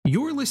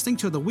You're listening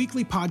to the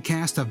weekly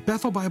podcast of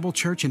Bethel Bible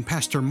Church and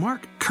Pastor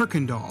Mark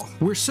Kirkendall.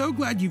 We're so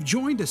glad you've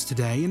joined us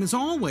today, and as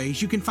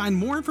always, you can find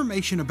more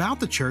information about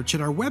the church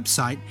at our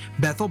website,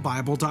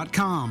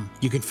 bethelbible.com.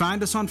 You can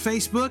find us on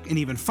Facebook and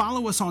even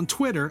follow us on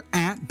Twitter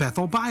at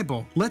Bethel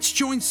Bible. Let's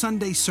join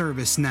Sunday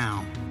service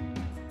now.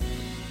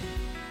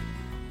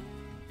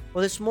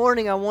 Well, this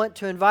morning I want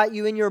to invite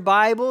you in your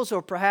Bibles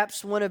or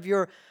perhaps one of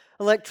your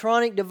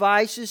electronic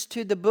devices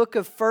to the book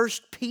of 1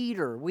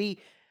 Peter. We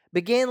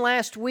began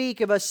last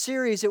week of a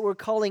series that we're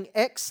calling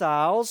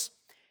Exiles,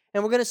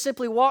 and we're going to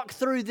simply walk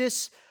through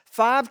this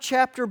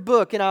 5-chapter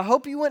book. And I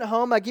hope you went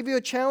home. I gave you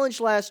a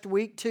challenge last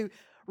week to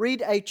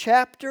read a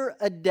chapter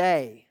a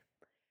day.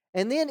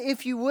 And then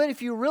if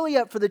you're really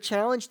up for the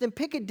challenge, then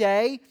pick a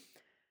day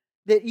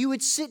that you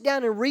would sit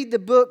down and read the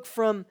book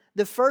from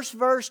the first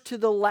verse to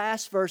the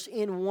last verse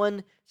in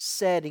one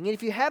setting. And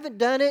if you haven't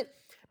done it,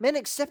 man,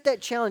 accept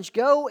that challenge.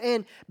 Go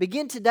and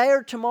begin today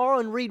or tomorrow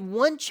and read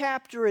one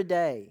chapter a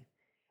day.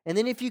 And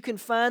then if you can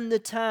find the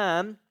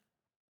time,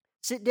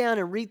 sit down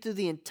and read through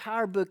the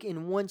entire book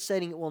in one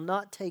setting. It will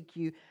not take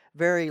you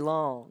very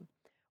long.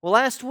 Well,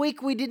 last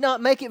week we did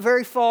not make it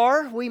very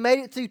far. We made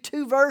it through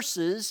 2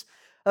 verses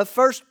of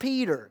 1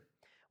 Peter.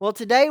 Well,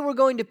 today we're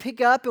going to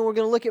pick up and we're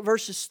going to look at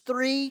verses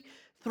 3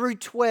 through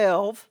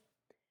 12.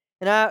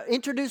 And I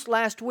introduced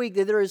last week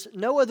that there is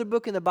no other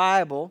book in the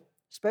Bible,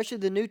 especially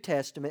the New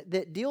Testament,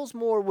 that deals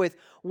more with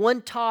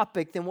one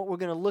topic than what we're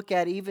going to look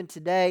at even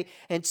today.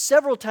 And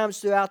several times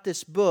throughout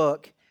this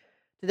book,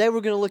 today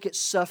we're going to look at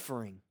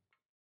suffering.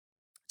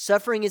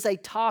 Suffering is a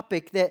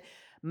topic that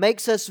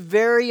makes us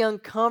very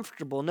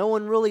uncomfortable. No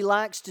one really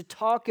likes to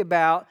talk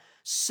about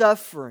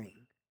suffering.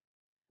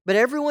 But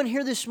everyone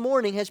here this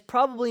morning has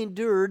probably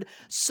endured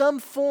some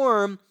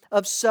form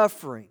of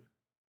suffering.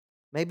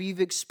 Maybe you've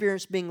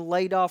experienced being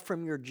laid off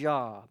from your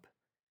job.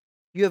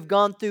 You have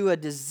gone through a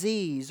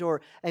disease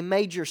or a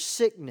major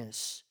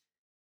sickness.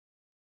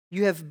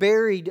 You have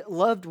buried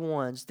loved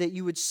ones that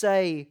you would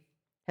say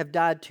have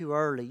died too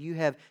early. You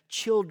have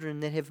children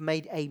that have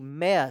made a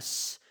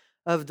mess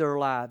of their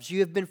lives.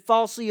 You have been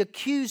falsely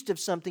accused of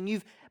something.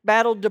 You've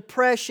battled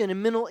depression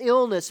and mental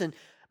illness and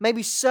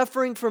maybe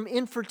suffering from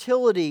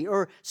infertility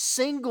or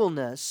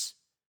singleness.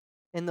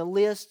 And the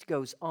list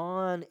goes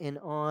on and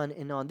on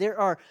and on. There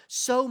are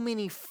so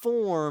many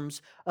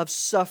forms of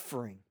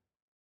suffering.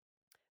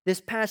 This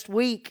past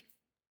week,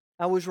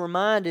 I was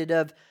reminded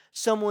of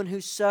someone who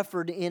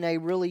suffered in a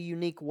really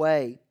unique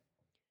way.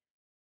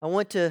 I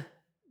want to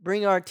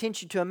bring our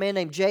attention to a man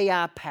named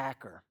J.I.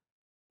 Packer.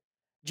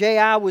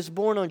 J.I. was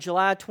born on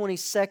July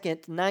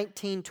 22nd,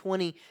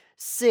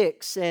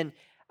 1926, and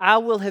I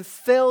will have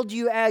failed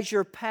you as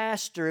your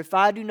pastor if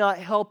I do not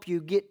help you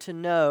get to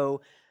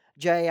know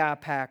J.I.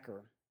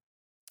 Packer.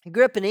 He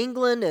grew up in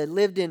England,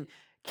 lived in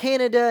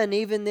Canada, and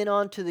even then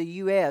on to the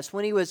U.S.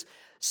 When he was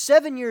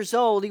 7 years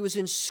old, he was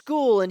in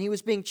school and he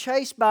was being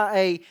chased by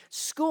a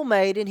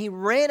schoolmate, and he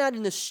ran out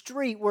in the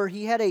street where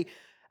he had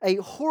a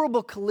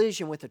horrible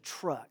collision with a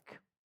truck.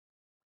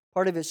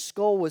 Part of his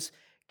skull was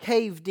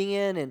caved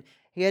in and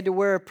he had to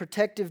wear a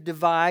protective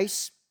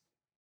device.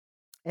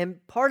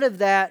 And part of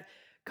that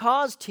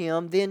caused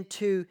him then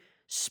to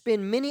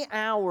spend many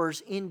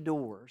hours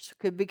indoors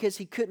because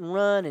he couldn't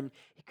run and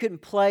he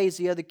couldn't play as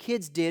the other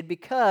kids did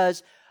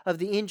because of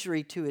the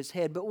injury to his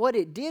head. But what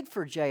it did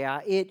for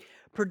J.I., it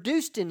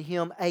produced in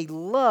him a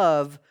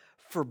love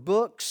for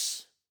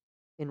books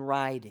and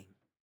writing.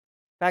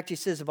 In fact, he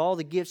says of all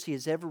the gifts he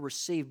has ever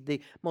received,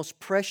 the most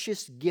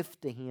precious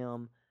gift to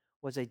him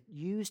was a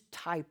used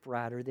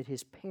typewriter that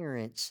his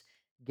parents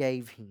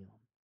gave him.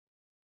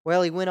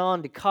 Well, he went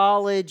on to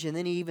college, and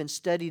then he even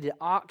studied at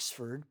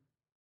Oxford.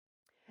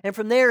 And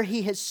from there,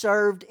 he has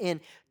served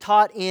and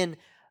taught in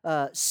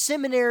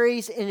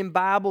seminaries and in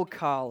Bible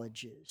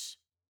colleges.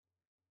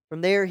 From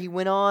there, he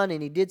went on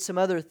and he did some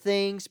other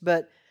things.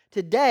 But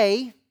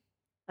today,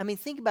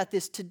 think about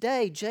this.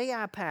 Today,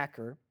 J.I.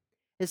 Packer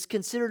is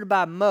considered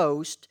by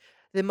most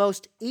the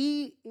most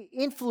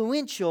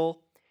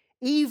influential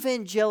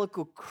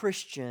evangelical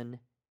Christian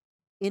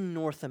in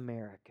North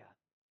America.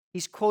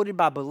 He's quoted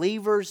by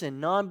believers and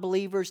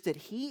non-believers that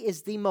he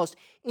is the most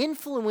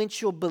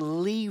influential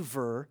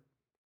believer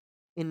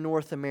in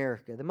North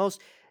America, the most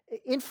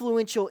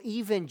influential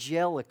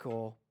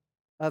evangelical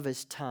of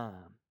his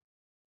time.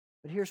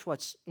 But here's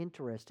what's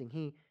interesting.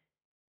 He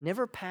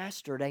never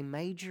pastored a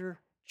major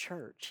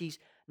church. He's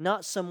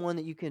not someone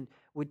that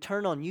would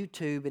turn on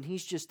YouTube and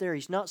he's just there.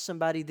 He's not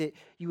somebody that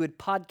you would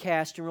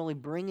podcast and really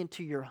bring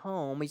into your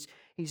home.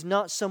 He's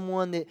not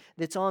someone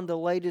that's on the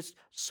latest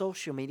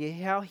social media.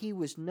 How he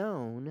was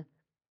known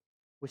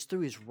was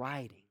through his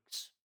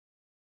writings.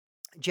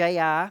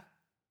 J.I.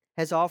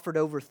 has offered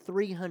over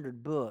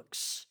 300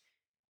 books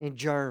and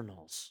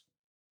journals.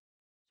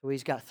 So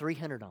he's got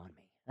 300 on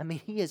me.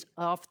 He has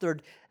authored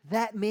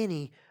that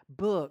many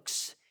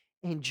books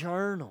and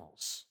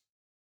journals.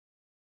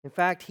 In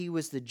fact, he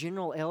was the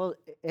general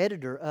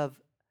editor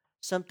of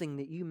something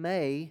that you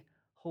may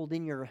hold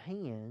in your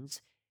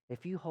hands.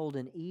 If you hold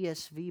an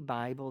ESV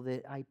Bible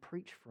that I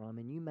preach from,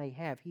 and you may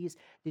have, he is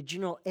the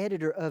general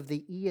editor of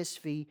the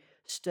ESV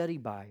Study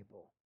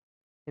Bible.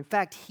 In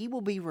fact, he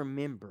will be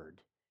remembered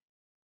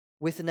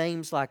with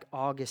names like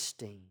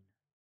Augustine,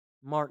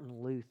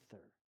 Martin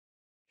Luther,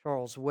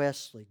 Charles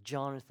Wesley,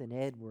 Jonathan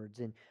Edwards,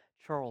 and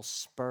Charles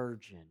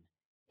Spurgeon.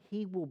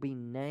 He will be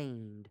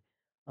named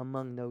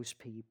among those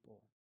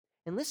people.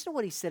 And listen to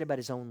what he said about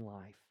his own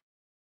life.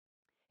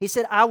 He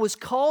said, I was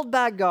called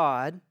by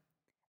God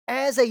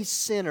as a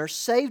sinner,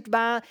 saved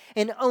by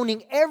and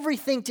owning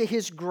everything to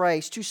His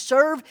grace, to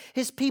serve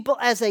His people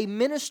as a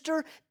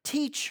minister,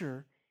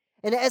 teacher,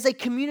 and as a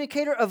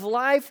communicator of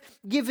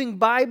life-giving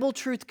Bible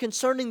truth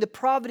concerning the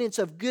providence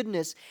of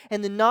goodness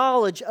and the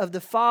knowledge of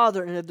the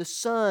Father and of the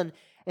Son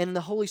and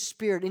the Holy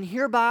Spirit, and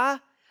hereby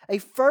a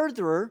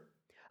furtherer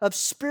of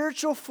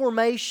spiritual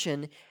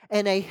formation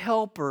and a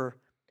helper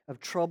of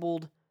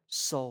troubled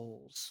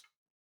souls.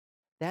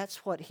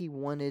 That's what he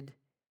wanted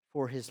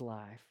for his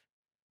life,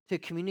 to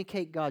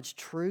communicate God's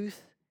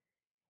truth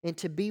and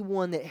to be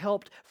one that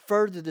helped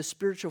further the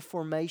spiritual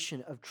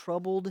formation of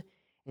troubled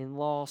and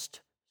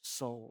lost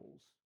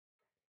souls.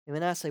 And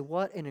when I say,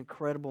 what an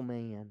incredible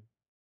man.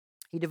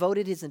 He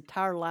devoted his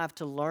entire life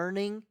to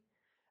learning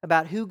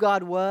about who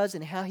God was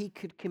and how He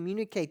could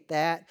communicate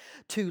that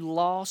to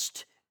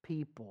lost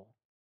people.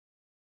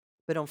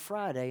 But on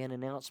Friday, an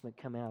announcement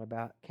came out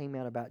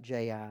about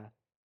J.I.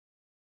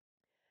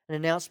 An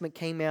announcement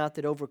came out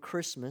that over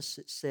Christmas,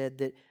 it said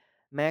that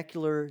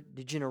macular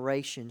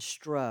degeneration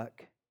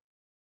struck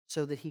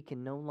so that he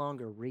can no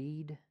longer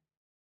read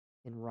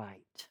and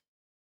write.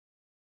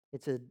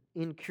 It's an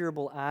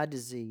incurable eye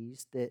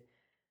disease that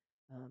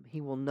he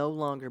will no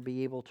longer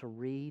be able to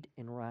read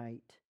and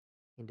write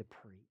and to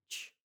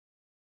preach.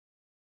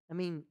 I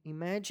mean,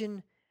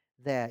 imagine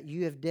that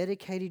you have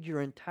dedicated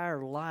your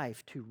entire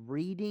life to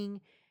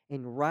reading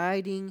and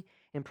writing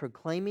and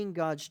proclaiming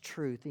God's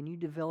truth, and you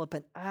develop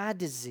an eye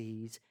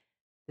disease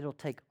that'll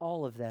take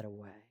all of that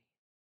away.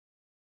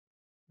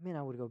 I mean,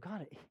 I would go,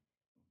 God,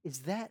 is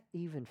that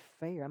even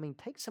fair? I mean,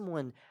 take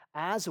someone's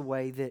eyes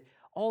away that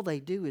all they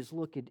do is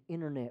look at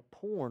internet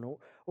porn,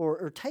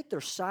 or take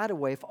their sight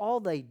away if all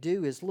they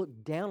do is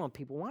look down on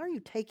people. Why are you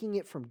taking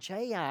it from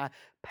J.I.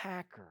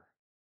 Packer?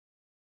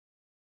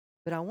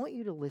 But I want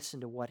you to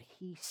listen to what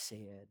he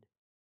said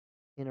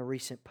in a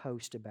recent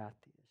post about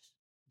this.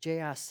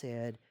 J.I.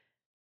 said,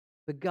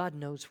 but God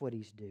knows what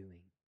He's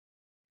doing.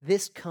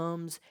 This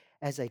comes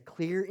as a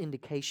clear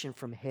indication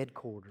from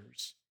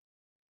headquarters,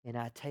 and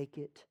I take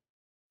it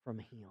from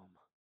Him.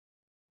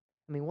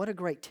 I mean, what a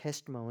great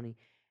testimony,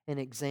 an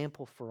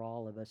example for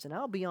all of us. And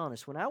I'll be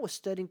honest, when I was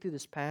studying through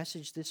this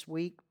passage this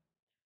week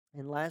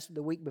and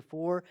the week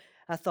before,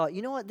 I thought,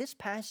 you know what, this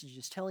passage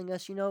is telling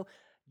us,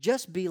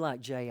 just be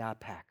like J.I.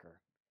 Packer.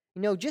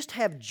 Just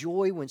have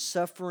joy when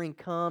suffering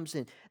comes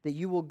and that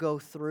you will go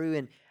through.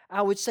 And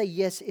I would say,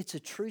 yes, it's a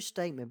true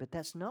statement, but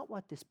that's not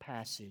what this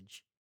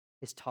passage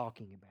is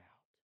talking about.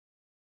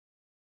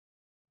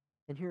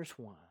 And here's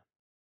why.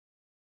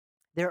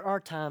 There are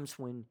times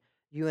when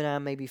you and I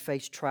maybe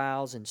face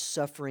trials and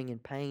suffering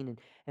and pain,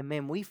 and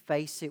man, we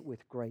face it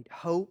with great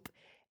hope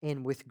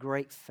and with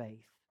great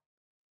faith.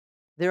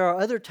 There are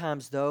other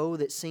times, though,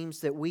 that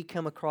seems that we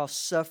come across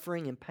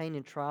suffering and pain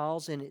and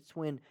trials, and it's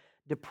when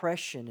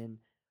depression and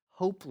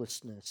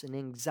hopelessness and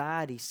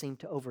anxiety seem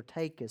to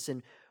overtake us,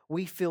 and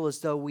we feel as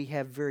though we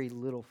have very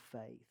little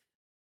faith.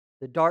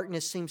 The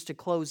darkness seems to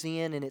close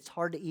in, and it's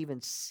hard to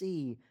even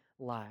see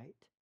light.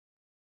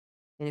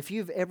 And if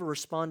you've ever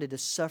responded to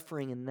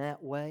suffering in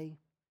that way,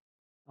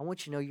 I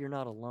want you to know you're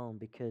not alone,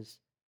 because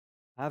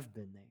I've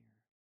been there.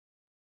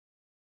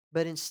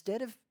 But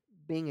instead of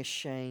being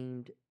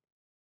ashamed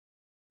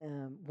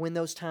when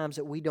those times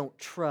that we don't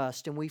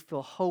trust and we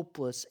feel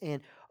hopeless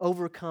and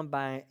overcome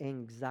by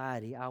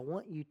anxiety, I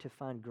want you to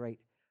find great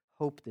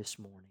hope this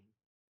morning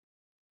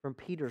from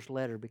Peter's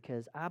letter,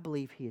 because I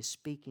believe he is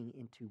speaking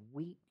into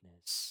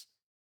weakness,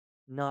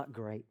 not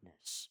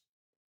greatness.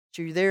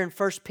 So you're there in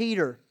 1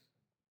 Peter.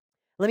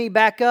 Let me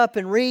back up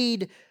and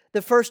read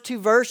the first two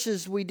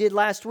verses we did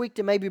last week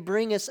to maybe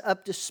bring us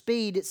up to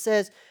speed. It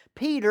says,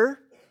 Peter,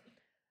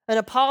 an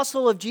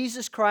apostle of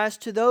Jesus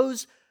Christ, to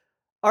those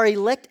are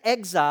elect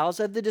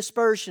exiles of the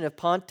dispersion of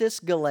Pontus,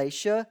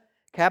 Galatia,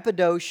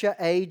 Cappadocia,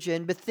 Asia,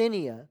 and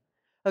Bithynia,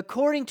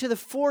 according to the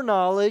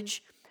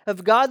foreknowledge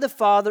of God the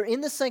Father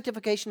in the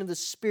sanctification of the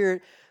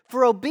Spirit,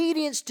 for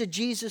obedience to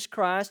Jesus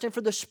Christ and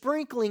for the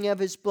sprinkling of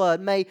His blood,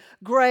 may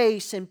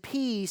grace and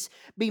peace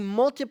be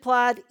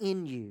multiplied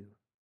in you.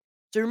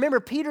 So remember,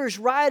 Peter is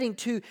writing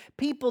to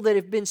people that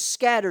have been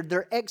scattered.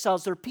 They're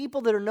exiles. They're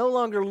people that are no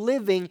longer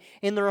living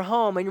in their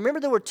home. And remember,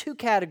 there were two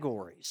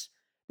categories.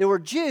 There were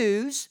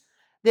Jews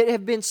that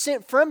have been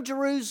sent from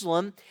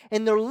Jerusalem,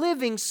 and they're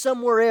living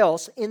somewhere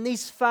else in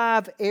these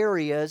 5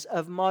 areas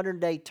of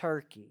modern-day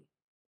Turkey.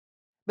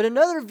 But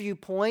another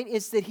viewpoint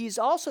is that he's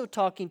also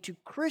talking to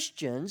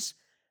Christians,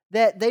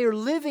 that they are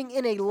living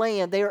in a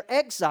land, they are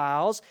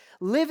exiles,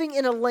 living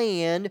in a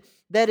land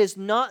that is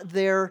not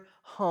their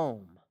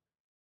home.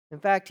 In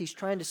fact, he's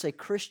trying to say,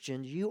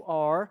 Christians, you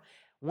are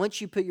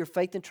Once you put your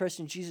faith and trust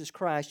in Jesus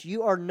Christ,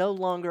 you are no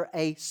longer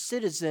a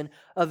citizen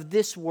of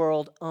this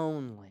world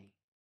only.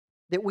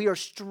 That we are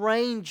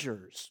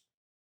strangers.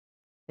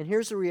 And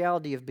here's the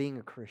reality of being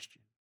a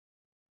Christian.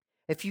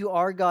 If you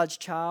are God's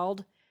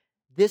child,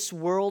 this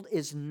world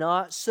is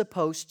not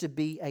supposed to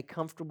be a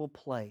comfortable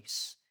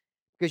place.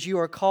 Because you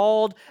are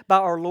called by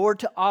our Lord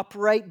to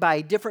operate by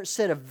a different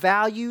set of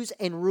values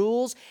and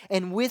rules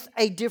and with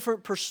a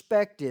different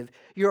perspective.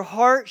 Your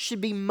heart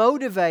should be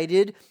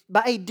motivated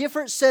by a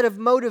different set of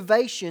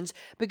motivations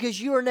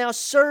because you are now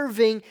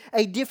serving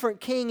a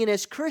different king. And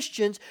as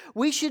Christians,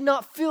 we should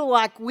not feel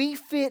like we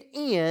fit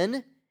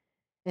in,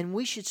 and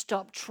we should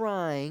stop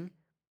trying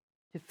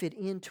to fit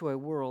into a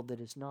world that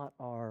is not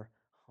our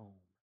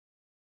home.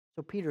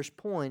 So Peter's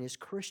point is,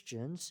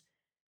 Christians,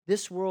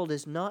 this world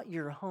is not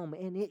your home,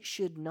 and it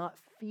should not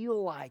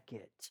feel like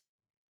it.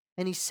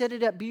 And he set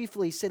it up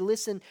beautifully. He said,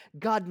 listen,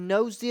 God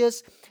knows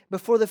this.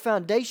 Before the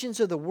foundations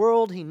of the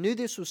world, He knew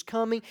this was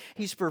coming.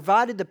 He's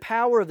provided the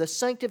power of the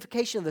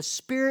sanctification of the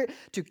Spirit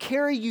to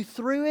carry you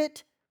through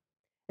it.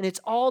 And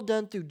it's all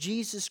done through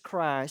Jesus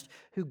Christ,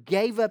 who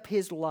gave up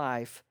His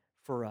life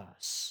for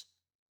us.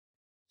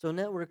 So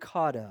now we're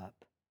caught up.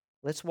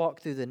 Let's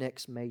walk through the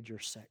next major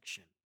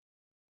section.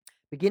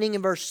 Beginning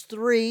in verse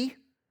 3,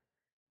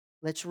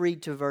 let's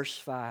read to verse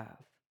 5.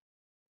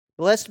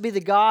 Blessed be the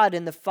God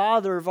and the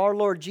Father of our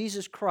Lord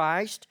Jesus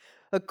Christ,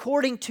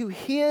 according to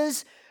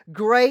His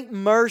great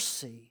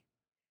mercy,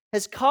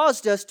 has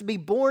caused us to be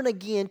born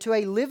again to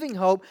a living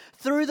hope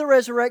through the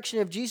resurrection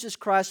of Jesus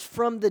Christ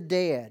from the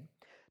dead,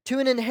 to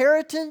an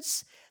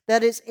inheritance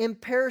that is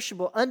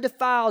imperishable,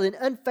 undefiled, and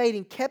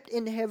unfading, kept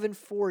in heaven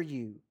for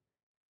you,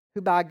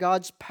 who by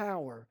God's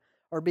power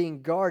are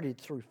being guarded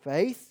through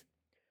faith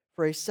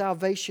for a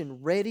salvation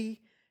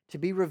ready to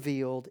be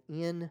revealed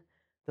in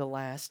the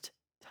last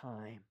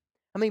time.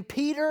 I mean,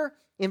 Peter,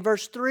 in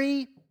verse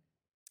 3,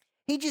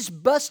 he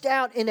just bust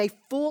out in a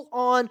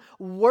full-on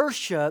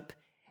worship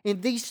in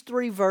these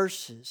 3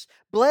 verses.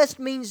 Blessed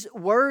means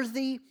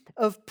worthy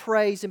of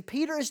praise. And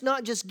Peter is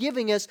not just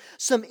giving us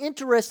some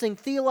interesting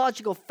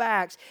theological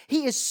facts.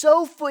 He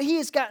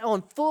has got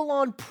on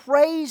full-on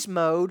praise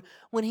mode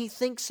when he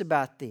thinks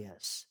about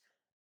this.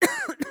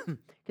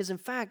 Because in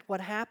fact, what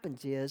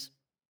happens is,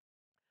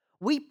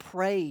 we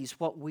praise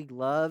what we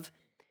love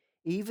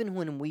even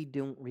when we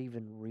don't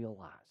even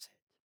realize it.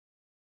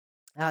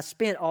 I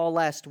spent all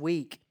last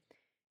week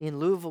in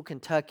Louisville,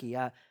 Kentucky.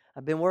 I've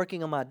been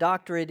working on my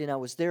doctorate, and I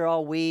was there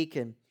all week,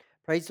 and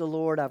praise the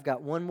Lord, I've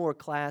got one more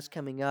class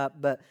coming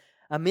up, but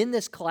I'm in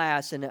this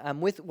class, and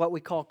I'm with what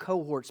we call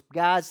cohorts,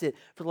 guys that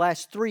for the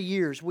last 3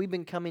 years, we've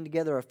been coming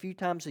together a few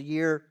times a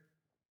year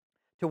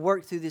to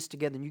work through this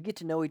together, and you get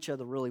to know each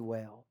other really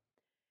well.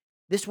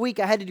 This week,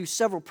 I had to do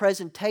several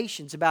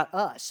presentations about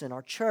us and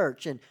our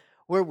church and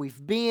where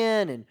we've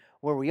been and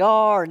where we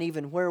are and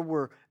even where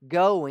we're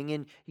going.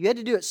 And you had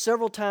to do it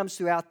several times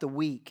throughout the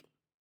week.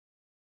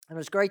 And it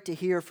was great to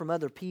hear from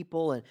other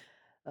people and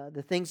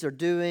the things they're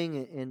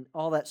doing and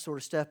all that sort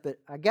of stuff. But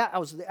I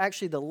was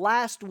actually the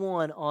last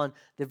one on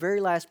the very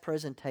last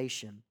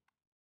presentation.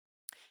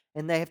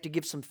 And they have to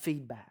give some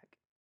feedback.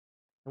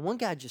 And one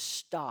guy just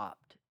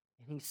stopped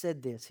and he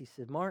said this. He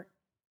said, Mark,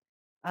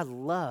 I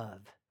love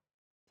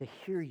to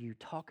hear you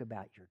talk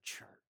about your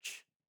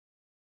church.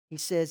 He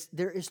says,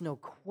 there is no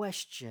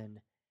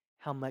question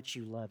how much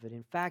you love it.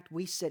 In fact,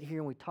 we sit here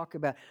and we talk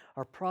about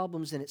our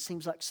problems and it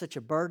seems like such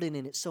a burden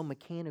and it's so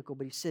mechanical,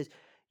 but he says,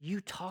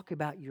 you talk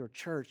about your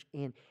church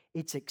and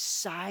it's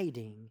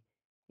exciting.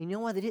 And you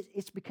know what?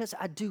 It's because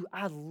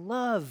I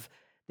love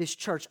this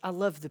church. I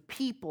love the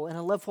people and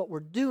I love what we're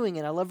doing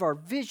and I love our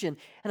vision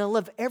and I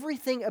love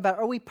everything about,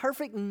 are we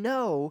perfect?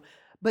 No.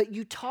 But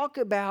you talk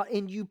about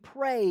and you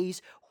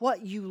praise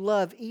what you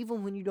love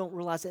even when you don't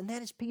realize it. And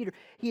that is Peter.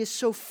 He is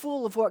so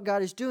full of what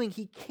God is doing,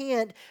 he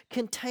can't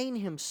contain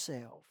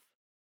himself.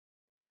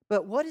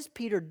 But what is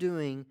Peter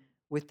doing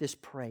with this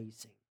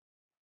praising?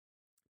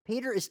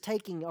 Peter is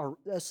taking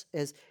us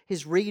as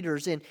his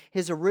readers and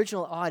his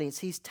original audience,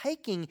 he's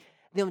taking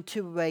them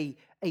to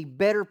a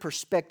better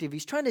perspective.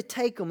 He's trying to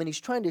take them and he's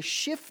trying to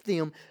shift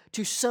them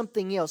to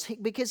something else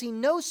because he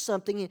knows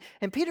something,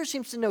 and Peter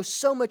seems to know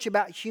so much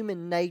about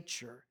human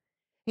nature.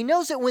 He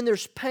knows that when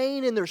there's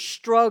pain and there's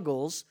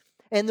struggles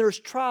and there's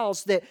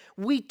trials that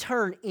we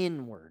turn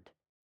inward.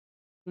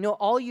 You know,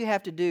 all you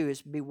have to do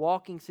is be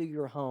walking through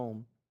your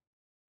home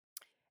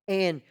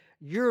and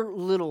your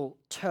little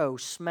toe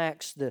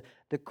smacks the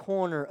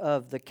corner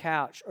of the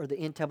couch or the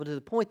end table to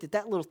the point that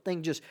that little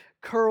thing just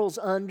curls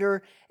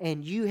under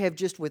and you have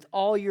just with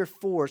all your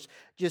force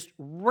just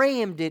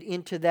rammed it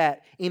into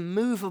that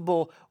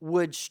immovable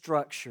wood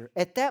structure.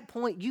 At that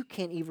point, you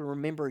can't even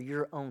remember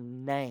your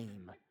own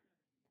name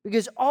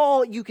because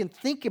all you can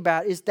think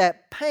about is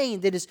that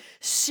pain that is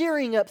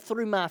searing up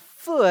through my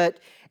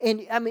foot.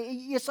 And I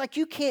mean, it's like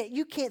you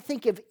can't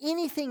think of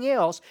anything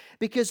else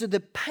because of the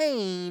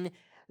pain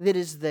that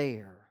is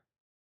there.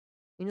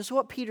 You know, so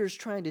what Peter's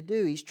trying to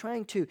do, he's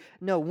trying to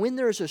know when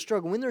there's a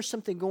struggle, when there's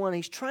something going on,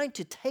 he's trying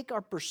to take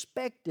our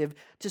perspective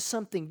to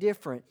something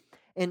different.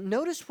 And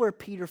notice where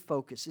Peter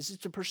focuses.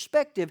 It's a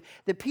perspective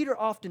that Peter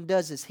often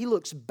does this. He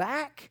looks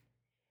back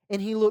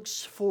and he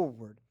looks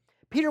forward.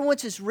 Peter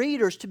wants his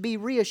readers to be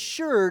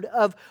reassured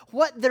of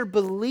what they're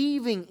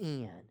believing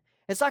in.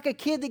 It's like a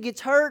kid that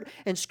gets hurt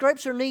and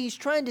scrapes their knees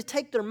trying to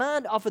take their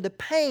mind off of the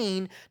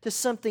pain to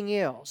something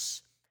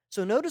else.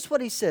 So notice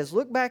what he says.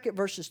 Look back at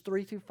verses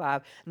 3 through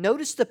 5.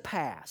 Notice the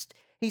past.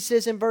 He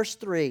says in verse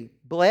 3,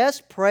 "Bless,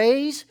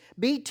 praise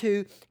be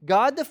to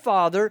God the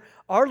Father,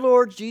 our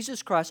Lord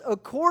Jesus Christ,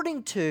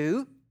 according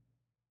to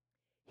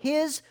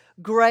His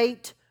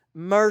great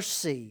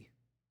mercy."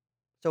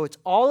 So it's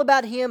all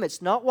about Him.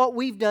 It's not what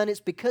we've done.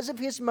 It's because of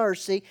His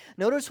mercy.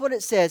 Notice what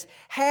it says.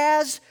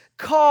 Has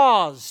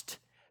caused.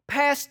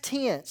 Past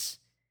tense.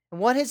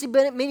 And what has He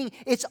been? Meaning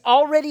it's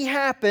already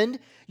happened.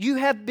 You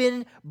have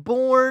been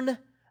born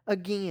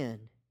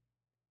again.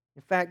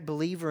 In fact,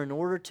 believer, in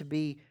order to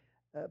be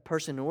a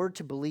person, in order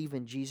to believe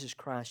in Jesus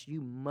Christ,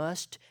 you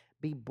must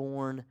be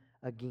born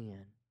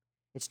again.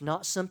 It's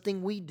not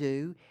something we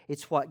do.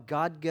 It's what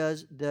God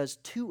does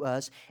to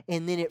us,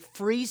 and then it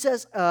frees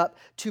us up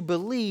to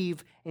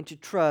believe and to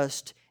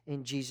trust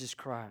in Jesus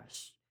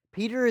Christ.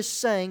 Peter is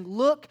saying,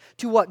 look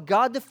to what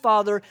God the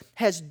Father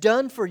has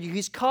done for you.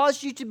 He's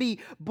caused you to be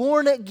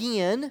born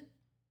again,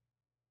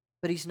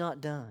 but He's not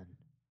done.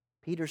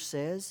 Peter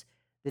says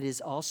that it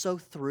is also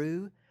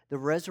through the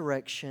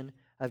resurrection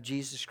of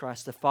Jesus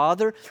Christ. The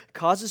Father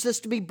causes us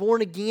to be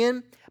born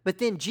again, but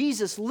then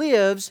Jesus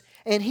lives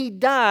and He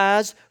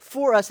dies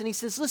for us. And He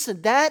says,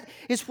 listen, that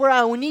is where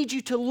I need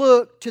you to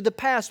look to the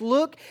past.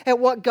 Look at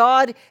what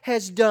God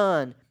has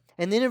done.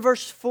 And then in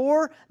verse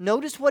 4,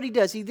 notice what He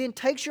does. He then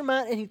takes your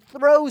mind and He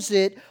throws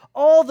it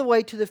all the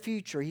way to the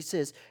future. He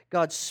says,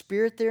 God's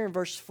Spirit there in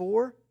verse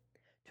 4,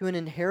 to an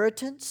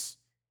inheritance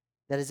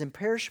that is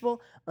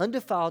imperishable,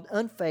 undefiled,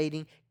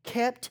 unfading,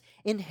 kept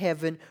in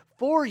heaven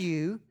for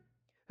you,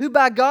 who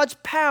by God's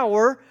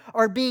power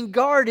are being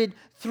guarded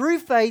through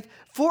faith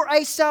for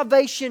a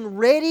salvation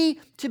ready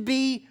to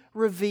be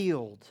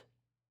revealed.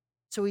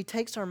 So He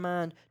takes our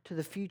mind to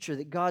the future,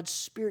 that God's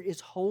Spirit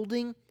is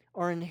holding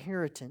our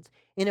inheritance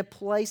in a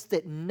place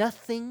that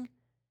nothing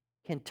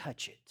can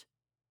touch it.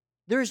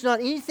 There is not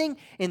anything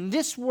in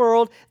this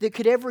world that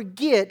could ever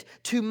get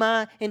to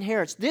my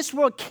inheritance. This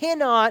world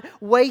cannot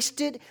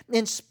waste it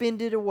and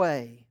spend it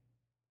away.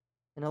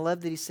 And I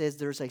love that He says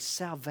there's a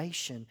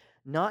salvation,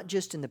 not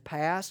just in the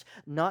past,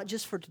 not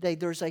just for today.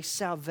 There's a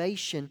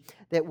salvation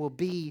that will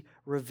be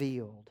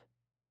revealed.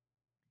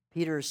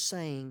 Peter is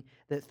saying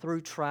that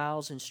through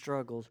trials and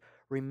struggles,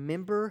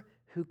 remember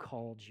who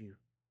called you.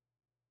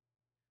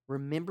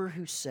 Remember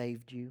who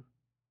saved you.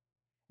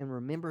 And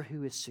remember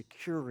who is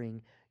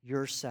securing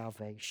your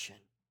salvation.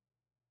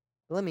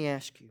 Let me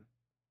ask you,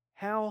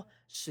 how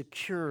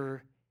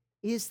secure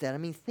is that? I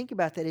mean, think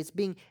about that. It's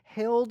being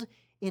held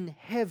in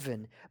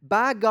heaven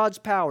by God's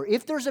power.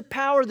 If there's a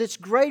power that's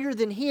greater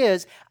than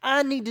His,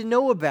 I need to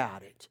know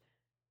about it.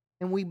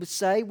 And we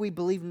say, we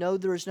believe, no,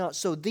 there is not.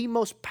 So the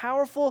most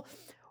powerful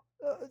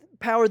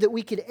power that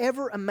we could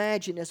ever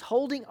imagine is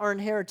holding our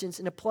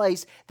inheritance in a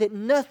place that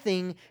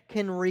nothing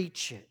can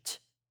reach it.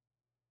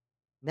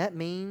 That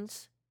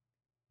means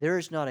there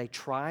is not a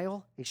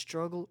trial, a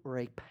struggle, or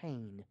a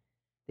pain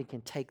that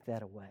can take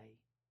that away.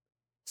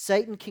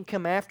 Satan can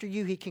come after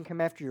you. He can come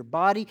after your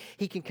body.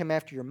 He can come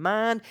after your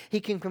mind. He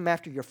can come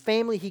after your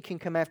family. He can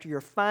come after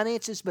your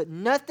finances. But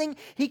nothing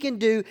he can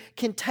do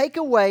can take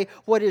away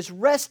what is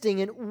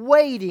resting and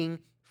waiting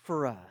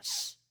for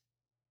us.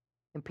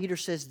 And Peter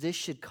says this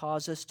should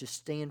cause us to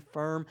stand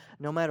firm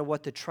no matter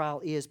what the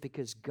trial is,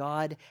 because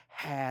God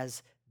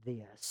has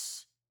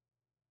this.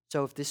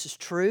 So if this is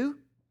true,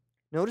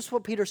 notice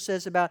what Peter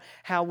says about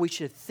how we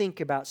should think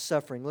about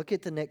suffering. Look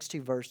at the next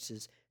two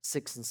verses,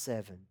 6 and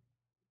 7.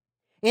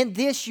 In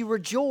this you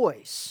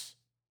rejoice.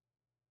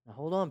 Now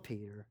hold on,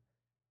 Peter.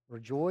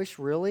 Rejoice,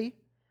 really?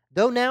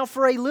 Though now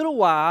for a little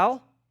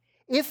while,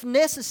 if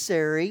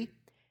necessary,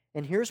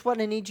 and here's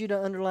what I need you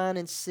to underline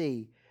and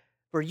see.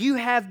 For you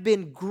have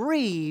been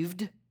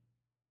grieved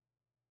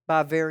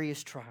by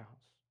various trials,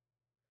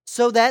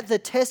 so that the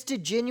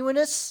tested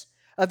genuineness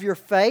of your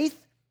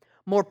faith,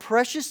 more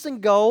precious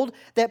than gold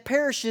that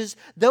perishes,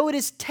 though it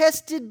is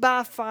tested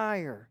by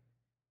fire,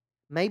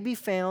 may be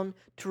found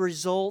to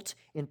result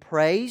in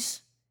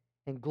praise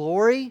and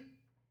glory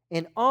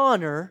and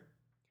honor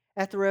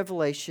at the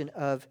revelation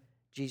of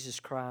Jesus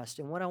Christ.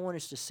 And what I want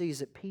us to see is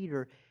that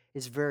Peter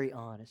is very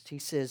honest. He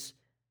says,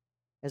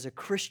 as a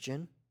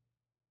Christian,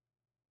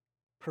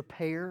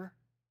 prepare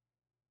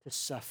to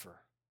suffer.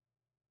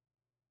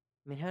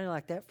 I mean, how do you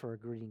like that for a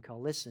greeting call?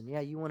 Listen, yeah,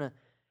 you want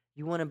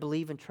to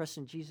believe and trust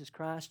in Jesus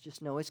Christ?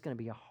 Just know it's going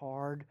to be a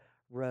hard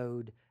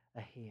road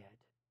ahead.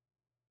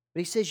 But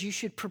he says you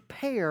should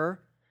prepare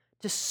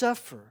to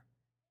suffer.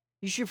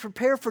 You should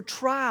prepare for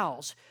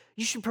trials.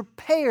 You should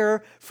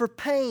prepare for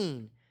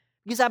pain.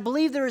 Because I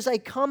believe there is a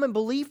common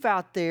belief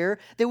out there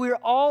that we're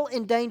all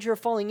in danger of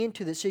falling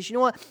into that says, you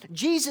know what?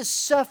 Jesus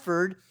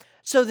suffered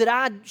so that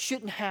I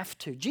shouldn't have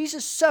to.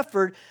 Jesus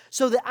suffered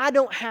so that I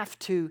don't have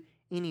to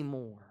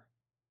anymore.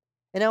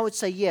 And I would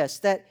say, yes,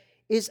 that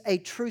is a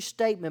true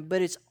statement,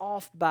 but it's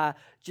off by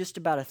just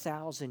about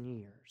 1,000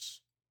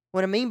 years.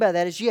 What I mean by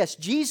that is, yes,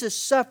 Jesus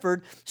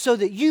suffered so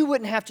that you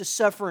wouldn't have to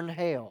suffer in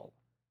hell.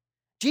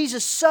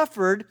 Jesus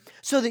suffered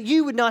so that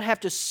you would not have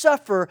to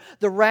suffer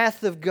the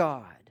wrath of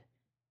God.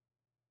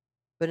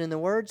 But in the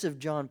words of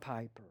John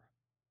Piper,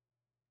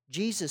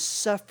 Jesus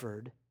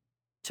suffered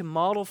to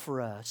model for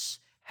us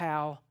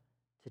how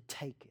to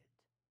take it.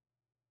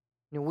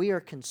 We are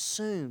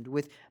consumed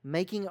with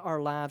making our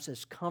lives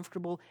as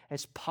comfortable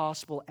as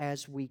possible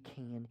as we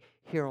can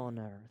here on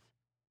earth.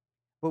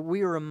 But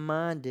we are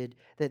reminded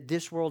that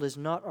this world is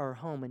not our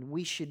home, and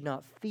we should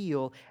not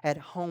feel at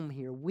home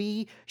here.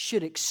 We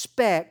should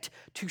expect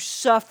to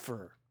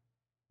suffer.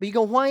 But you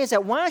go, why is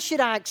that? Why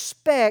should I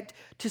expect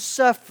to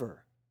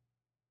suffer?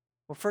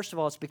 Well, first of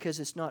all, it's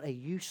because it's not a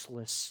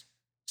useless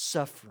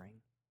suffering.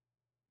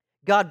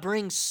 God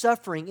brings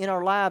suffering in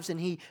our lives, and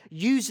He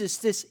uses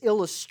this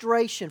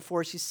illustration for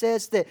us. He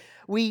says that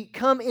we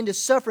come into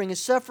suffering, and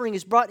suffering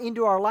is brought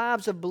into our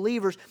lives of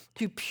believers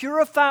to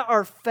purify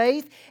our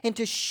faith and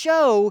to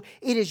show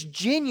it is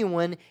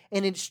genuine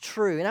and it's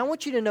true. And I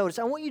want you to notice,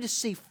 I want you to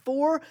see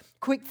 4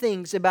 quick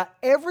things about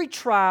every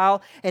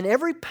trial and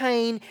every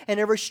pain and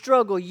every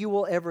struggle you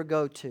will ever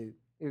go through.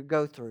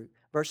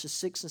 Verses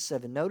 6 and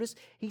 7. Notice,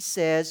 He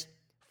says,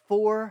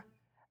 for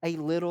a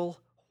little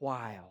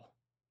while.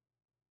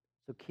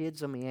 So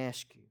kids, let me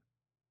ask you,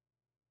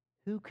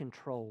 who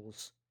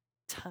controls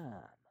time?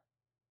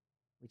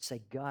 We'd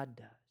say God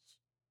does.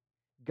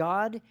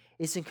 God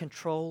is in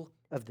control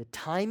of the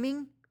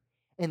timing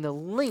and the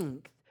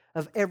length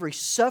of every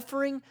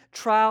suffering,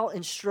 trial,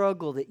 and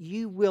struggle that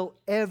you will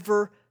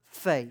ever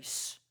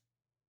face.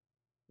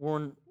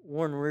 Warren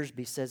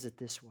Wiersbe says it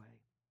this way.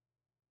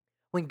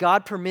 When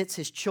God permits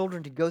His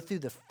children to go through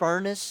the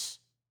furnace,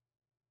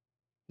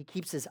 He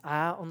keeps His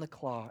eye on the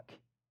clock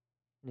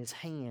and His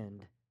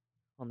hand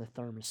on the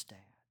thermostat.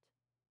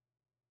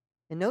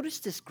 And notice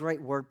this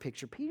great word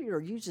picture.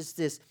 Peter uses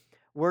this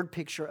word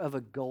picture of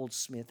a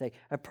goldsmith,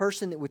 a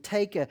person that would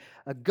take a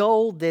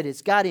gold that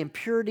has got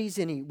impurities,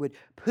 and he would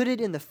put it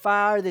in the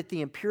fire that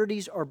the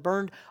impurities are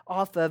burned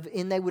off of.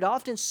 And they would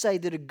often say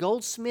that a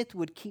goldsmith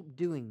would keep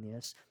doing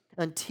this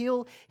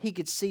until he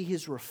could see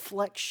his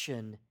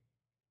reflection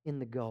in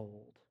the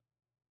gold.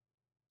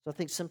 So I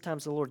think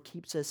sometimes the Lord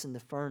keeps us in the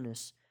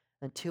furnace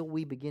until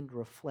we begin to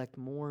reflect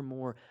more and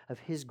more of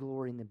His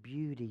glory and the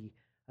beauty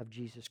of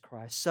Jesus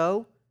Christ.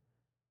 So,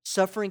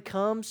 suffering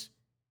comes,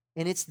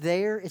 and it's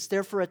there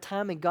for a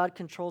time, and God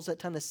controls that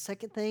time. The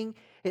second thing,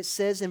 it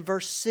says in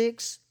verse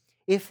 6,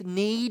 if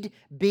need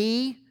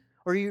be,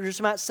 or you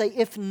just might say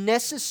if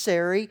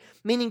necessary,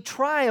 meaning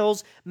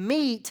trials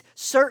meet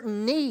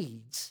certain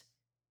needs.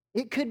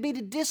 It could be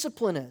to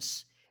discipline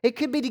us. It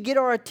could be to get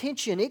our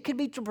attention. It could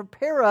be to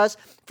prepare us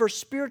for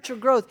spiritual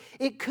growth.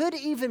 It could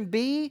even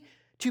be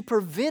to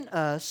prevent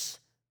us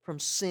from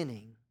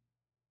sinning.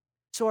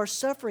 So our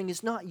suffering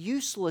is not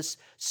useless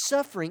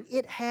suffering.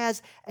 It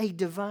has a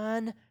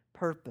divine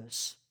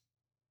purpose.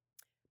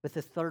 But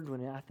the third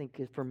one, I think,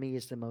 for me,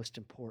 is the most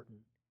important.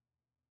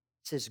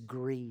 It says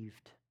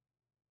grieved,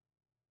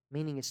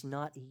 meaning it's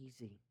not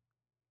easy.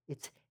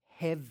 It's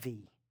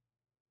heavy.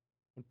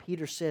 And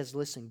Peter says,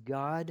 listen,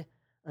 God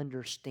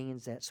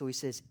understands that. So he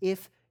says,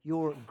 if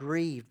you're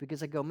grieved,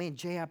 because I go, man,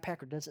 J.I.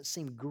 Packer doesn't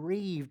seem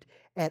grieved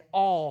at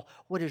all.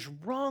 What is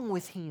wrong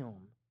with him?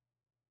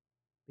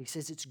 He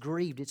says it's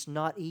grieved, it's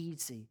not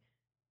easy.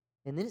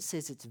 And then it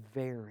says it's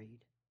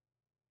varied,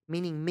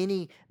 meaning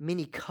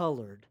many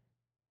colored,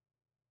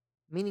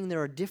 meaning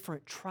there are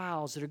different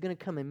trials that are going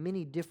to come in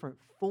many different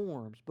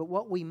forms. But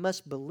what we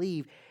must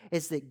believe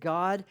is that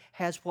God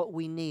has what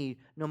we need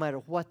no matter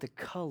what the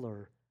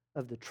color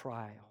of the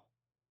trial.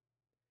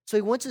 So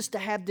He wants us to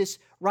have this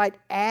right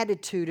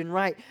attitude and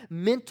right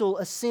mental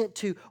assent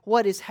to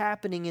what is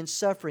happening in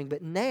suffering.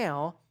 But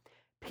now,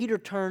 Peter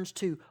turns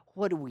to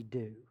what do we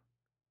do?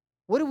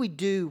 What do we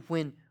do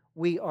when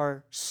we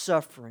are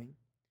suffering?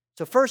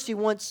 So first, he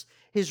wants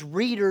his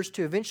readers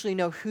to eventually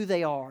know who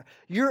they are.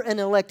 You're an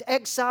elect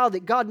exile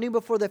that God knew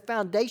before the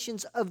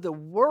foundations of the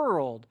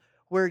world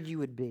where you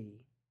would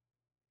be.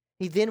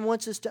 He then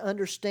wants us to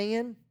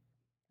understand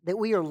that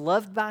we are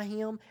loved by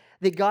Him,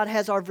 that God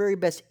has our very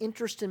best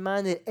interest in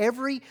mind, that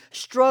every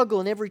struggle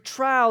and every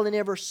trial and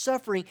every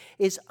suffering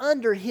is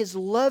under His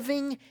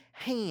loving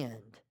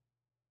hand.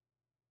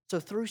 So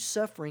through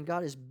suffering,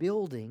 God is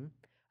building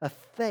a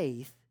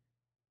faith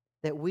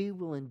that we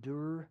will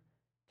endure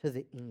to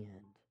the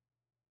end.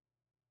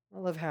 I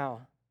love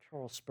how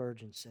Charles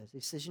Spurgeon says. He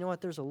says, you know what,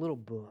 there's a little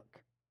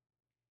book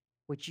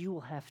which you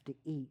will have to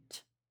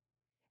eat,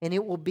 and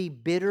it will be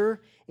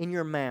bitter in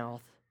your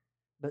mouth,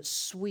 but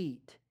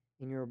sweet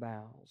in your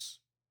bowels.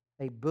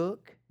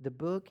 The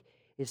book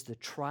is the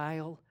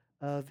trial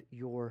of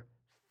your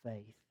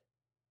faith.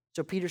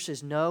 So Peter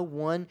says, no,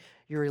 1,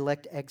 you're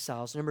elect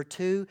exiles. Number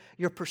 2,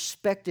 your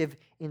perspective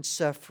in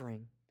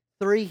suffering.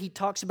 3, he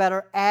talks about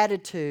our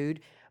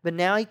attitude, but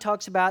now he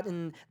talks about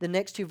in the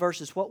next 2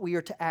 verses what we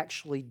are to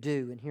actually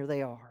do, and here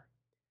they are.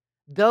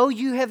 Though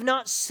you have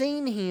not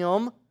seen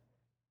Him,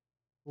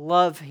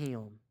 love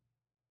Him.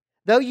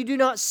 Though you do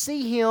not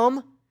see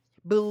Him,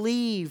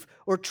 believe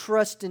or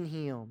trust in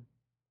Him.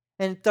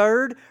 And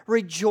third,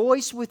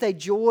 rejoice with a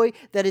joy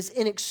that is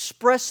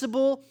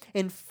inexpressible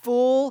and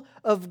full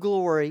of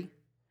glory,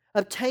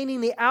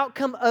 obtaining the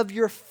outcome of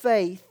your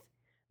faith,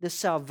 the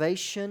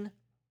salvation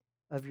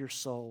of your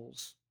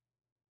souls.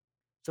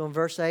 So in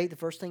verse 8, the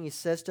first thing he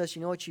says to us,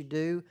 you know what you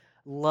do?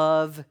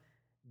 Love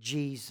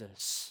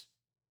Jesus.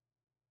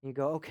 You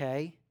go,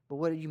 okay, but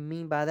what do you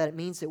mean by that? It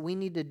means that we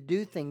need to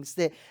do things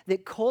that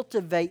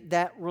cultivate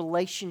that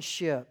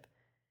relationship.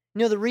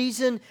 You know, the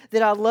reason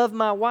that I love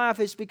my wife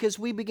is because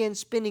we begin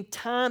spending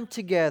time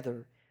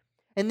together.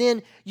 And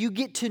then you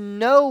get to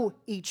know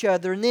each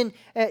other. And then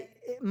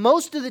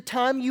most of the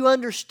time you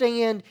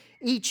understand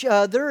each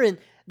other. And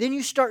then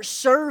you start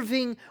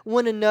serving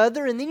one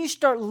another. And then you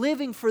start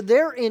living for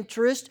their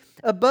interest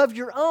above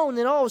your own.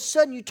 And all of a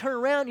sudden you turn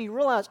around and you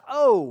realize,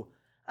 oh,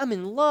 I'm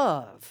in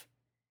love.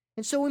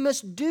 And so we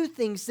must do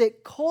things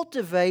that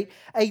cultivate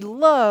a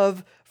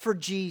love for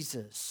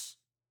Jesus.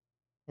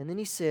 And then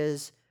he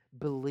says,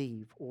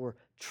 believe or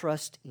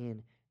trust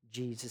in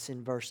Jesus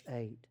in verse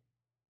 8.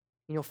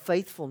 You know,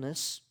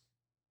 faithfulness,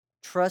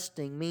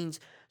 trusting, means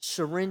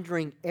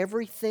surrendering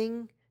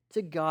everything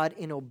to God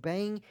and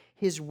obeying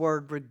His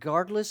word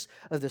regardless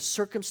of the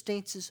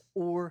circumstances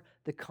or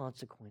the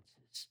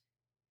consequences.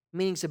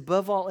 Meaning,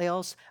 above all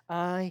else,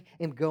 I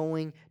am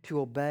going to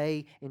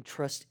obey and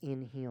trust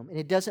in Him. And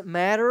it doesn't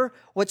matter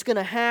what's going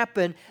to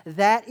happen,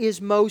 that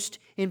is most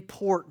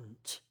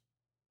important.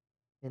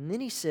 And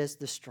then he says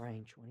the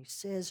strange one. He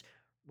says,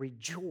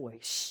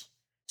 rejoice.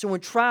 So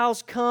when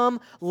trials come,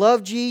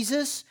 love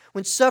Jesus.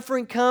 When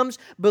suffering comes,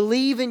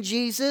 believe in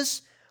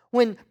Jesus.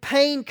 When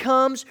pain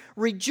comes,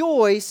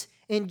 rejoice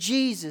in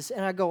Jesus.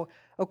 And I go,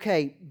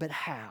 okay, but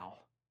how?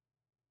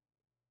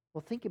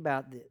 Well, think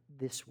about it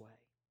this way.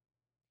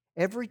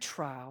 Every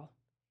trial,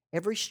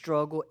 every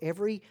struggle,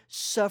 every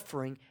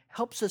suffering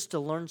helps us to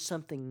learn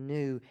something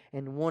new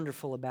and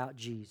wonderful about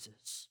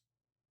Jesus.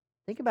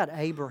 Think about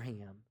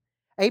Abraham.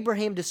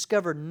 Abraham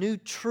discovered new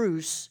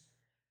truths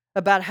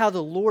about how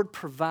the Lord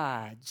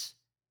provides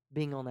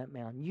being on that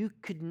mountain.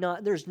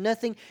 There's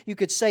nothing you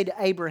could say to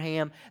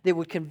Abraham that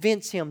would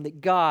convince him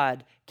that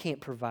God can't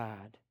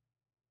provide.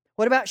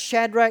 What about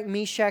Shadrach,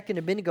 Meshach, and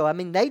Abednego? I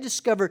mean, they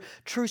discovered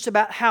truths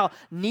about how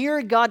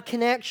near God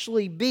can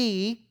actually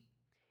be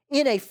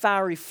in a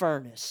fiery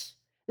furnace.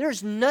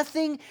 There's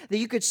nothing that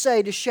you could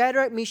say to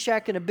Shadrach,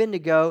 Meshach, and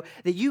Abednego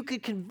that you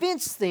could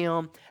convince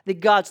them that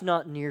God's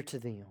not near to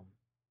them.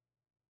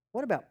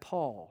 What about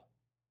Paul?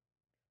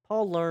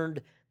 Paul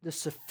learned the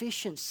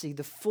sufficiency,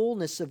 the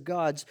fullness of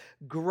God's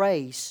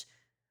grace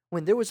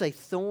when there was a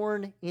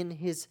thorn in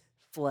his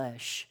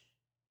flesh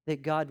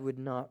that God would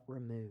not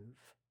remove.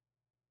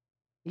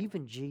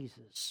 Even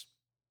Jesus.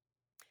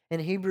 In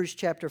Hebrews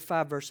chapter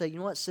 5, verse 8, you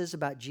know what it says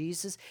about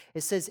Jesus?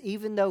 It says,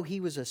 even though he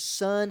was a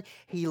son,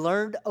 he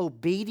learned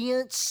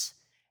obedience.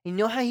 You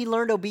know how he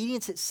learned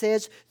obedience? It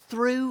says,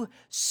 through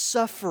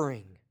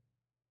suffering.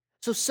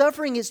 So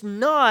suffering is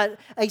not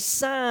a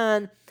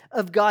sign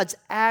of God's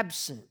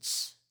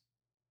absence.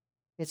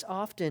 It's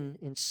often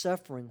in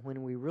suffering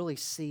when we really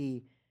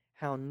see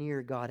how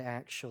near God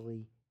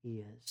actually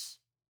is.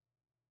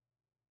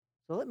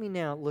 So let me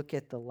now look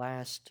at the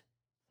last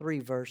 3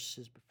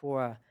 verses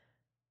before I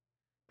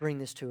bring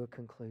this to a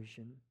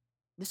conclusion.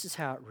 This is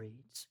how it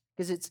reads,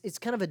 because it's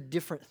kind of a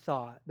different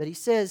thought. But he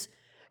says,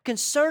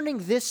 concerning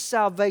this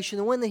salvation,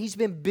 the one that he's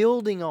been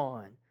building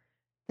on,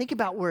 think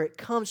about where it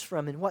comes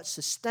from and what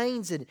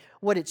sustains it,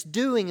 what it's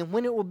doing, and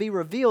when it will be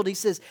revealed. He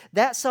says,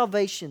 that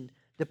salvation,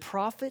 the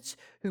prophets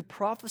who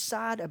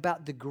prophesied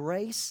about the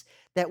grace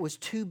that was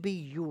to be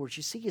yours.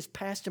 You see his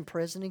past and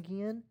present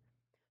again?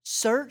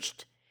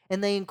 Searched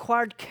and they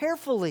inquired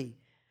carefully.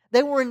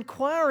 They were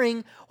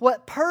inquiring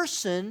what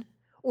person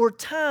or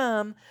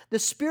time the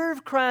Spirit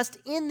of Christ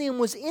in them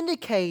was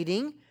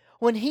indicating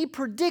when He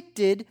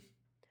predicted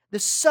the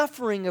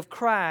suffering of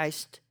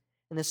Christ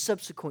and the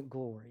subsequent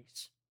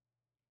glories.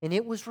 And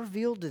it was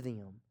revealed to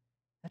them.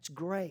 That's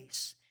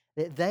grace.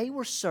 That they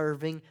were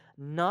serving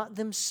not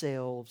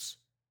themselves,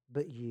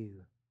 but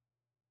you.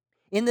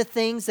 In the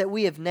things that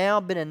we have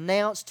now been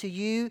announced to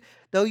you,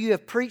 though you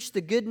have preached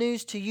the good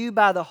news to you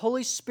by the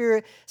Holy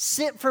Spirit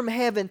sent from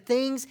heaven,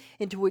 things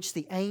into which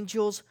the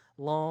angels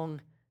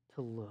long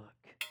to look.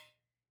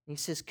 He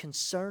says,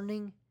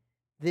 concerning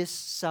this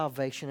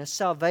salvation, a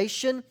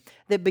salvation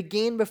that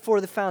began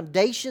before the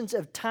foundations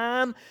of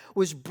time,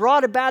 was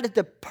brought about at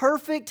the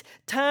perfect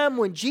time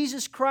when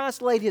Jesus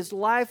Christ laid His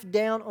life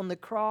down on the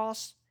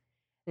cross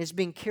and is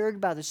being carried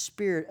by the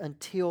Spirit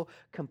until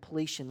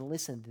completion.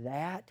 Listen,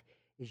 that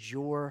is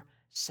your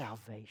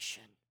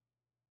salvation.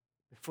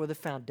 Before the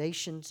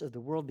foundations of the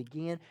world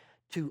began,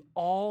 to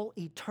all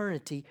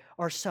eternity,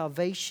 our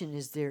salvation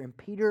is there. And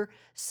Peter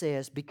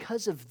says,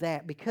 because of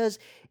that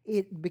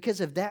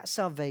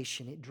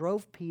salvation, it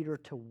drove Peter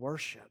to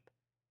worship.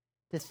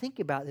 To think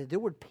about that there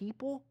were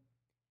people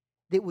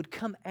that would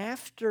come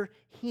after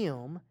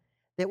him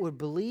that would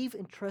believe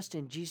and trust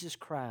in Jesus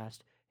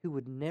Christ, who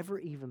would never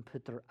even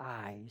put their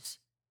eyes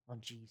on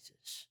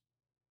Jesus.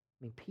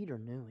 I mean, Peter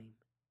knew him.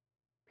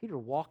 Peter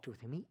walked with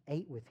him. He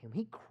ate with him.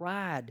 He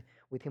cried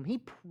with him. He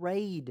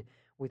prayed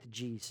with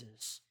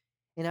Jesus.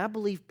 And I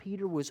believe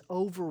Peter was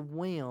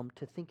overwhelmed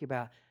to think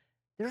about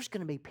there's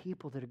going to be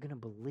people that are going to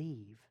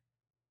believe.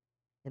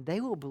 And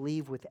they will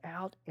believe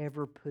without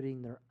ever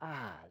putting their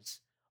eyes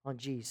on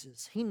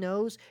Jesus. He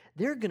knows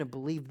they're going to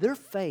believe. Their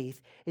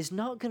faith is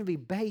not going to be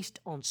based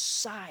on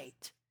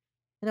sight.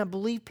 And I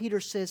believe Peter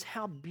says,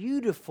 how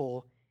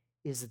beautiful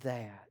is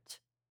that?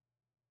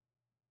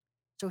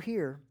 So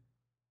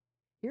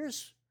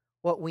here's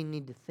what we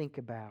need to think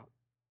about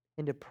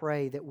and to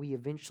pray that we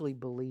eventually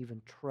believe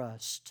and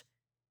trust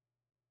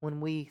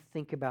when we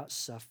think about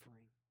suffering.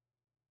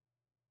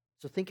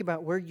 So think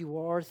about where you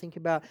are. Think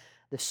about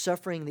the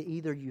suffering that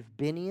either you've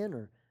been in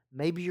or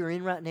maybe you're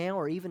in right now,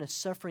 or even a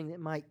suffering that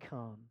might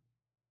come.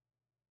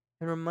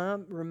 And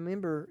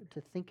remember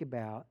to think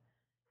about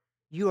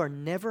you are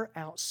never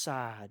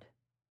outside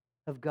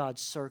of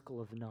God's circle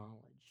of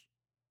knowledge.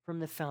 From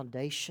the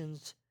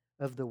foundations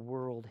of the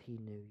world, He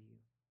knew you.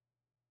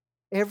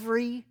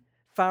 Every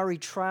fiery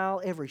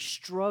trial, every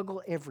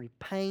struggle, every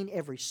pain,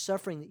 every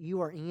suffering that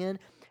you are in,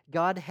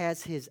 God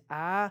has His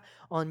eye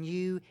on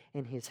you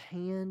and His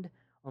hand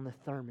on the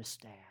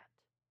thermostat.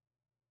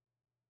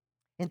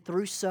 And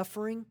through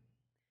suffering,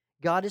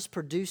 God is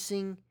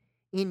producing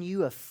in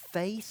you a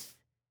faith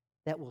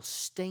that will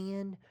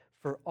stand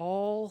for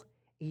all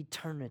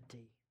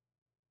eternity.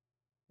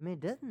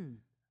 That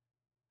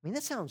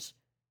sounds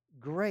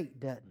great,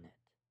 doesn't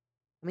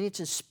it? It's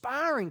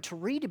inspiring to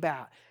read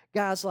about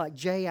guys like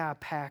J.I.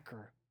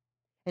 Packer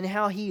and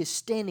how he is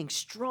standing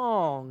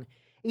strong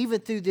even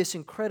through this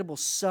incredible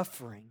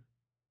suffering.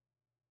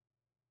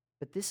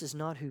 But this is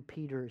not who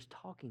Peter is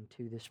talking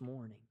to this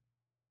morning.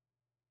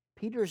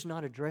 Peter is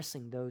not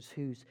addressing those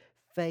whose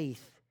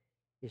faith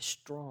is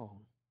strong.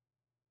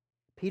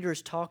 Peter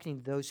is talking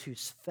to those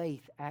whose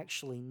faith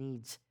actually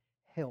needs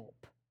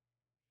help.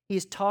 He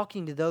is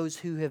talking to those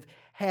who have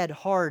had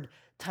hard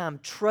time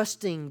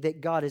trusting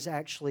that God is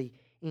actually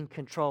in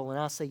control. And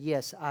I say,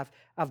 yes,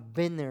 I've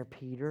been there,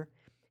 Peter.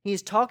 He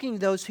is talking to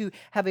those who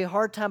have a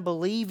hard time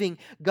believing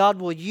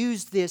God will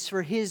use this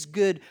for His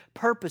good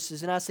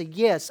purposes. And I say,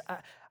 yes,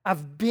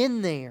 I've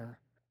been there.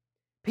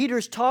 Peter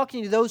is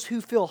talking to those who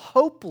feel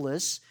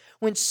hopeless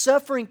when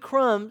suffering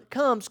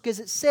comes, because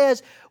it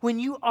says when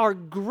you are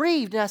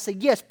grieved. And I say,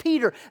 yes,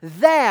 Peter,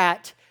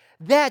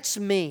 that's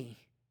me.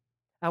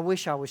 I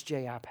wish I was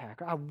J.I.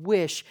 Packer. I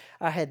wish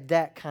I had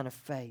that kind of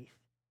faith.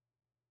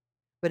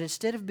 But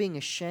instead of being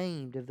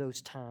ashamed of those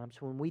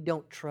times when we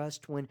don't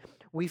trust, when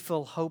we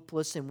feel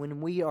hopeless, and when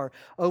we are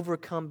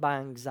overcome by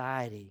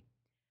anxiety,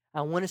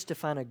 I want us to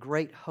find a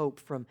great hope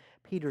from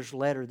Peter's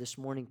letter this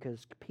morning,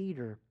 because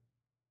Peter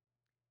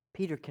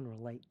can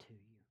relate to you.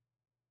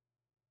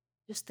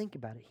 Just think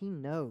about it. He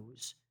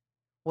knows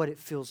what it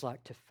feels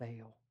like to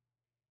fail,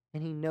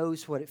 and he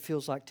knows what it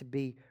feels like to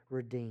be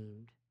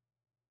redeemed.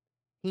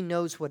 He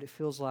knows what it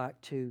feels like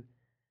to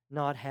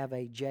not have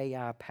a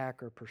J.I.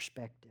 Packer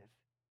perspective.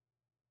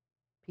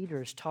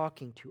 Peter is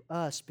talking to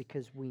us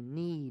because we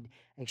need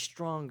a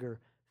stronger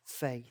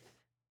faith.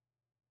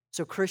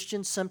 So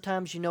Christians,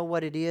 sometimes you know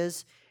what it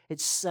is?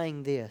 It's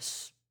saying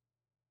this.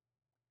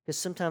 Because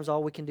sometimes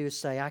all we can do is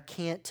say, I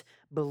can't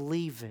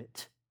believe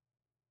it,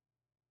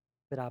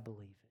 but I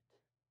believe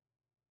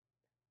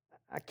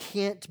it. I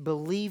can't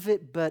believe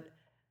it, but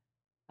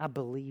I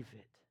believe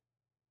it.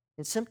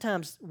 And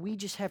sometimes we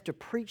just have to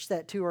preach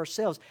that to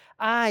ourselves.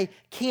 I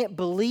can't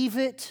believe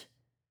it,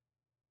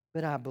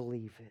 but I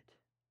believe it.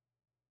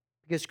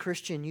 Because,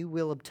 Christian, you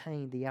will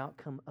obtain the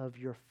outcome of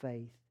your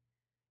faith.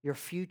 Your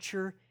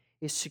future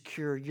is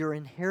secure. Your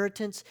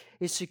inheritance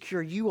is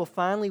secure. You will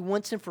finally,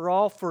 once and for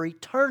all, for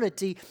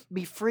eternity,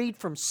 be freed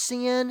from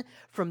sin,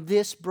 from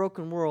this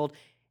broken world,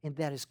 and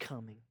that is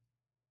coming.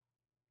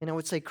 And I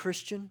would say,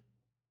 Christian,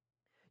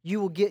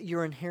 you will get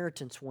your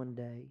inheritance one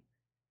day.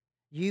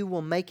 You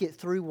will make it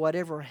through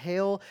whatever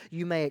hell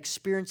you may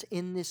experience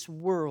in this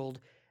world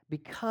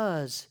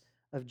because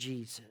of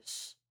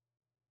Jesus.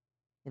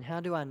 And how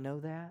do I know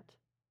that?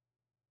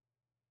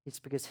 It's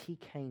because He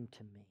came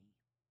to me.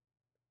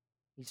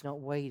 He's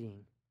not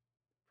waiting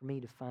for me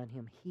to find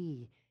Him.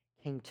 He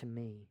came to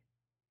me.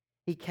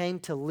 He came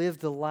to live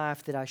the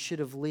life that I should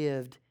have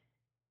lived,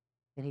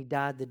 and He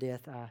died the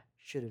death I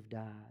should have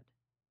died.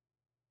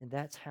 And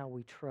that's how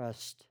we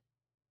trust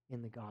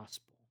in the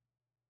gospel.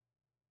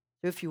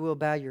 So if you will,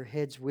 bow your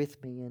heads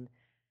with me, and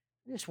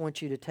I just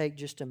want you to take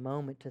just a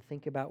moment to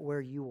think about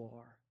where you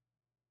are.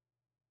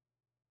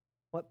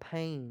 What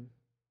pain,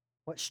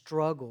 what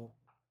struggle,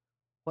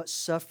 what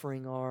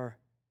suffering are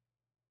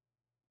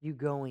you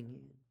going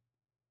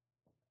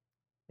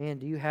in? Man,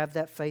 do you have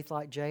that faith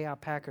like J.I.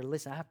 Packer?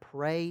 Listen, I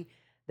pray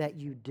that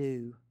you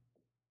do.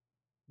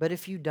 But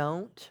if you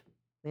don't,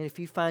 and if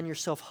you find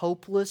yourself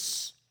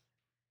hopeless,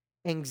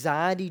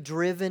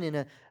 anxiety-driven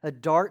in a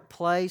dark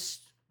place,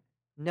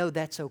 know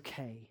that's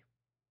okay.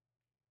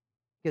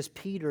 Because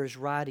Peter is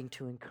writing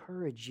to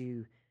encourage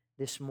you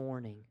this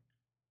morning.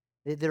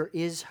 that there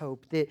is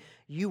hope, that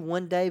you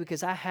one day,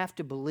 because I have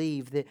to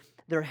believe that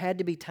there had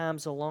to be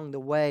times along the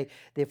way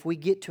that if we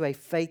get to a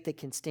faith that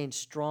can stand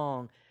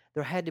strong,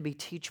 there had to be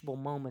teachable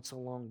moments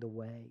along the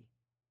way.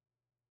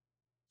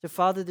 So,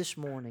 Father, this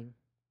morning,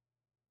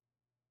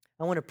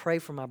 I want to pray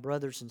for my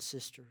brothers and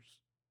sisters.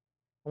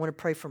 I want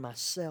to pray for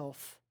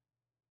myself.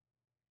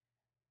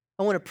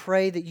 I want to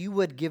pray that you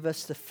would give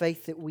us the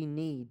faith that we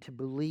need to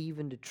believe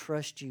and to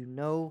trust you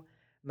no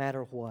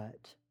matter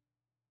what.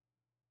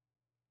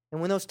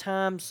 And when those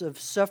times of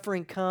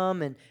suffering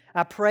come, and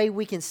I pray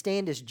we can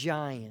stand as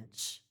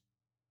giants.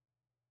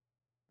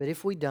 But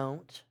if we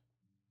don't,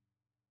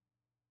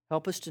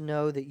 help us to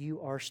know that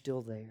you are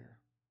still there.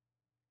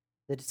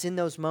 That it's in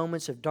those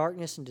moments of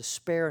darkness and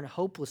despair and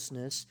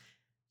hopelessness,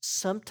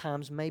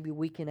 sometimes maybe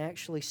we can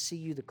actually see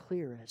you the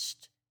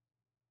clearest.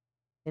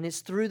 And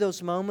it's through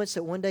those moments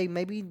that one day,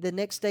 maybe the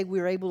next day,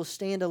 we're able to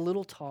stand a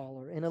little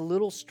taller and a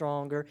little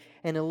stronger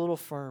and a little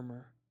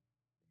firmer.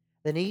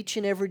 Then each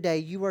and every day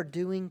you are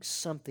doing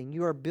something.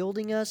 You are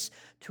building us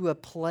to a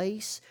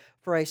place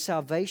for a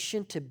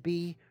salvation to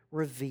be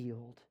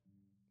revealed.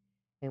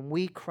 And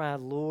we cry,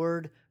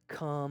 Lord,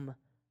 come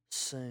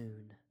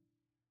soon.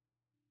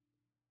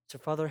 So,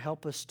 Father,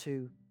 help us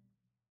to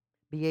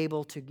be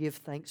able to give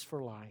thanks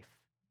for life.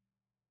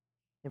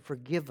 And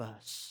forgive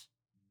us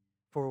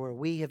for where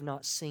we have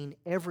not seen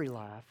every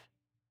life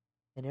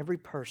and every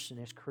person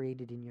as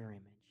created in your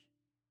image.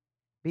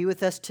 Be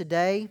with us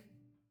today,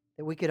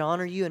 that we could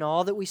honor you in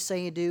all that we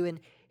say and do,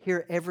 and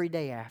here every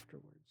day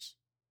afterwards.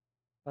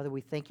 Father, we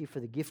thank you for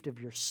the gift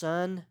of your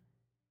Son.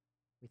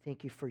 We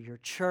thank you for your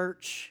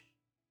church.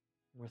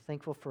 And we're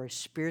thankful for a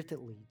Spirit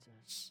that leads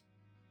us.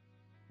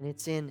 And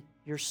it's in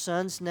your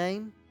Son's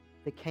name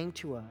that came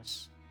to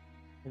us,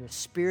 and the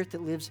Spirit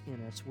that lives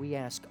in us, we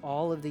ask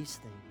all of these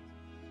things.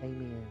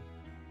 Amen.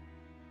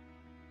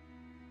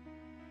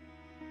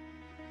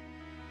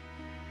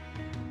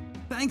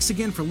 Thanks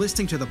again for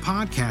listening to the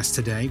podcast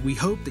today. We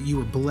hope that you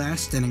were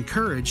blessed and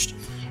encouraged.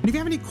 And if you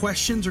have any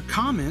questions or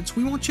comments,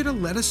 we want you to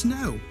let us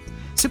know.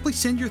 Simply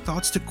send your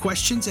thoughts to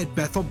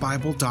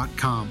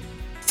questions@bethelbible.com.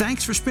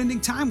 Thanks for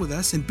spending time with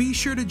us, and be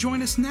sure to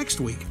join us next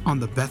week on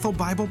the Bethel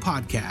Bible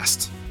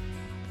Podcast.